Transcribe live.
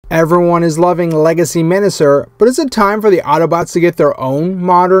Everyone is loving Legacy Menasor, but is it time for the Autobots to get their own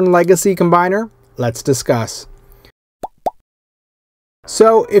modern Legacy combiner? Let's discuss.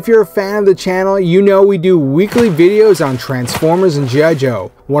 So, if you're a fan of the channel, you know we do weekly videos on Transformers and G.I. Joe.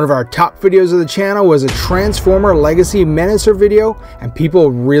 One of our top videos of the channel was a Transformer Legacy Menasor video, and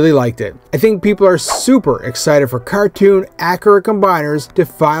people really liked it. I think people are super excited for cartoon, accurate combiners to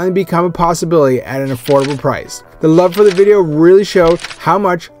finally become a possibility at an affordable price. The love for the video really showed how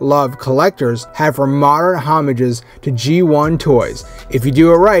much love collectors have for modern homages to G1 toys. If you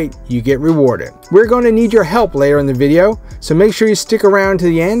do it right, you get rewarded. We're going to need your help later in the video, so make sure you stick around to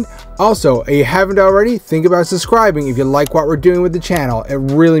the end. Also, if you haven't already, think about subscribing if you like what we're doing with the channel. It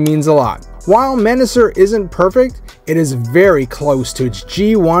really means a lot. While Menasor isn't perfect, it is very close to its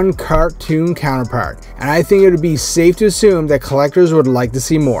G1 cartoon counterpart, and I think it would be safe to assume that collectors would like to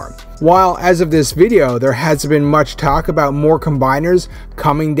see more. While as of this video there hasn't been much talk about more combiners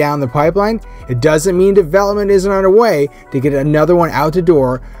coming down the pipeline, it doesn't mean development isn't underway to get another one out the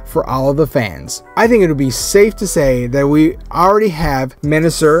door for all of the fans. I think it would be safe to say that we already have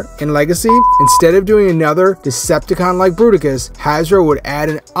Menasor in Legacy. Instead of doing another Decepticon like Bruticus, Hasbro would add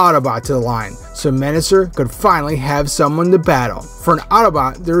an Autobot to the line, so Menasor could finally have someone to battle. For an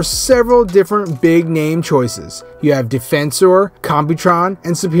Autobot, there are several different big name choices. You have Defensor, Computron,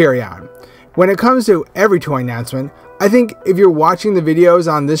 and Superion. When it comes to every toy announcement, I think if you're watching the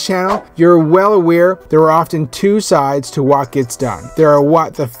videos on this channel, you're well aware there are often two sides to what gets done. There are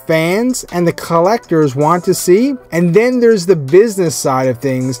what the fans and the collectors want to see, and then there's the business side of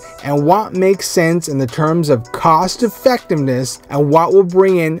things and what makes sense in the terms of cost effectiveness and what will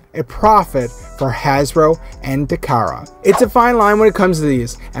bring in a profit for Hasbro and Takara. It's a fine line when it comes to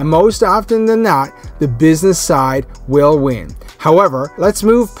these, and most often than not, the business side will win. However, let's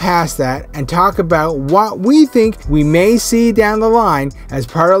move past that and talk about what we think we may see down the line as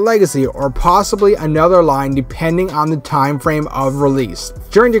part of Legacy, or possibly another line depending on the time frame of release.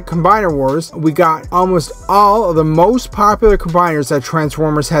 During the Combiner Wars, we got almost all of the most popular combiners that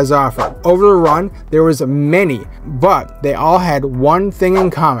Transformers has offered. Over the run, there was many, but they all had one thing in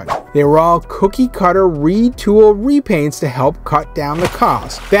common. They were all cookie cutter retool repaints to help cut down the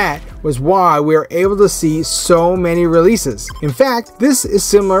cost. That was why we were able to see so many releases. In fact, this is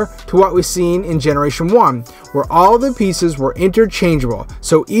similar to what we've seen in Generation 1, where all the pieces were interchangeable.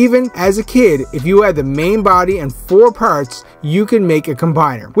 So even as a kid, if you had the main body and 4 parts, you could make a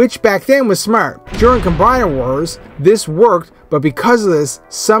combiner, which back then was smart. During Combiner Wars, this worked, but because of this,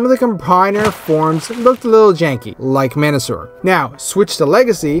 some of the combiner forms looked a little janky, like Menasor. Now, switch to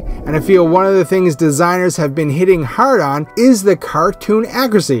Legacy, and I feel one of the things designers have been hitting hard on is the cartoon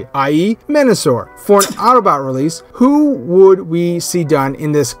accuracy, i.e. Menasor. For an Autobot release, who would we see done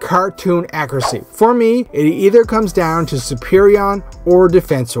in this cartoon accuracy? For me, it either comes down to Superion or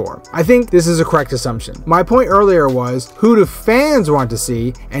Defensor. I think this is a correct assumption. My point earlier was, who do fans want to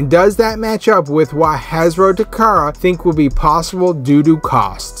see, and does that match up with what Hasbro and Takara think will be possible due to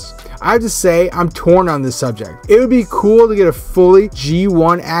costs? I have to say, I'm torn on this subject. It would be cool to get a fully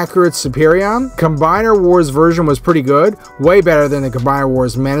G1 accurate Superion. Combiner Wars version was pretty good, way better than the Combiner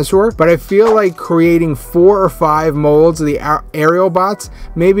Wars Menasor, but I feel like creating 4 or 5 molds of the aerial bots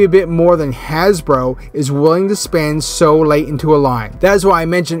may be a bit more than Hasbro is willing to spend so late into a line. That's why I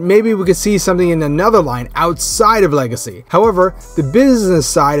mentioned maybe we could see something in another line outside of Legacy. However, the business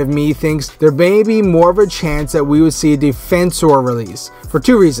side of me thinks there may be more of a chance that we would see a Defensor release, for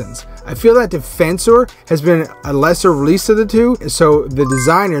 2 reasons. I feel that Defensor has been a lesser release of the two, so the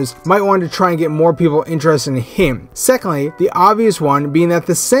designers might want to try and get more people interested in him. Secondly, the obvious one being that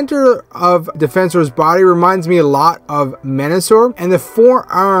the center of Defensor's body reminds me a lot of Menasor, and the 4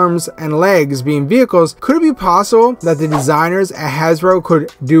 arms and legs being vehicles. Could it be possible that the designers at Hasbro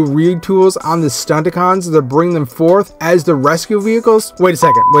could do retools on the Stunticons to bring them forth as the rescue vehicles? Wait a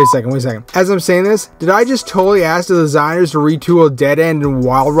second. As I'm saying this, did I just totally ask the designers to retool Dead End and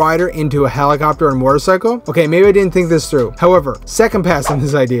Wild Rider into a helicopter and motorcycle? Okay, maybe I didn't think this through. However, second pass on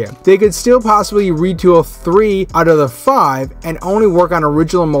this idea. They could still possibly retool 3 out of the 5 and only work on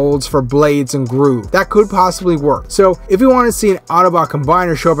original molds for blades and groove. That could possibly work. So if you want to see an Autobot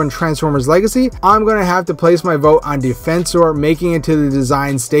combiner show up in Transformers Legacy, I'm going to have to place my vote on Defensor making it to the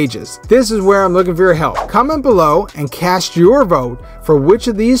design stages. This is where I'm looking for your help. Comment below and cast your vote for which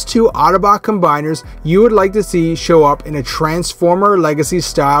of these 2 Autobot combiners you would like to see show up in a Transformer Legacy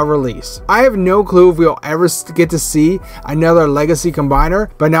style release. release. I have no clue if we'll ever get to see another Legacy combiner,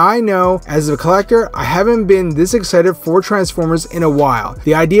 but now I know as a collector I haven't been this excited for Transformers in a while.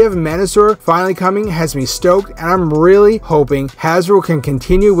 The idea of Menasor finally coming has me stoked, and I'm really hoping Hasbro can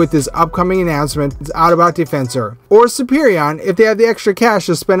continue with this upcoming announcement out about Defensor, or Superion if they have the extra cash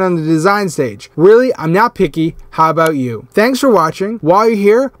to spend on the design stage. Really, I'm not picky. How about you? Thanks for watching. While you're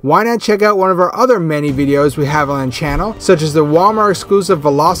here, why not check out one of our other many videos we have on the channel, such as the Walmart exclusive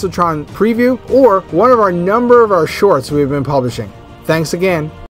Velocitron preview, or one of our number of our shorts we've been publishing. Thanks again.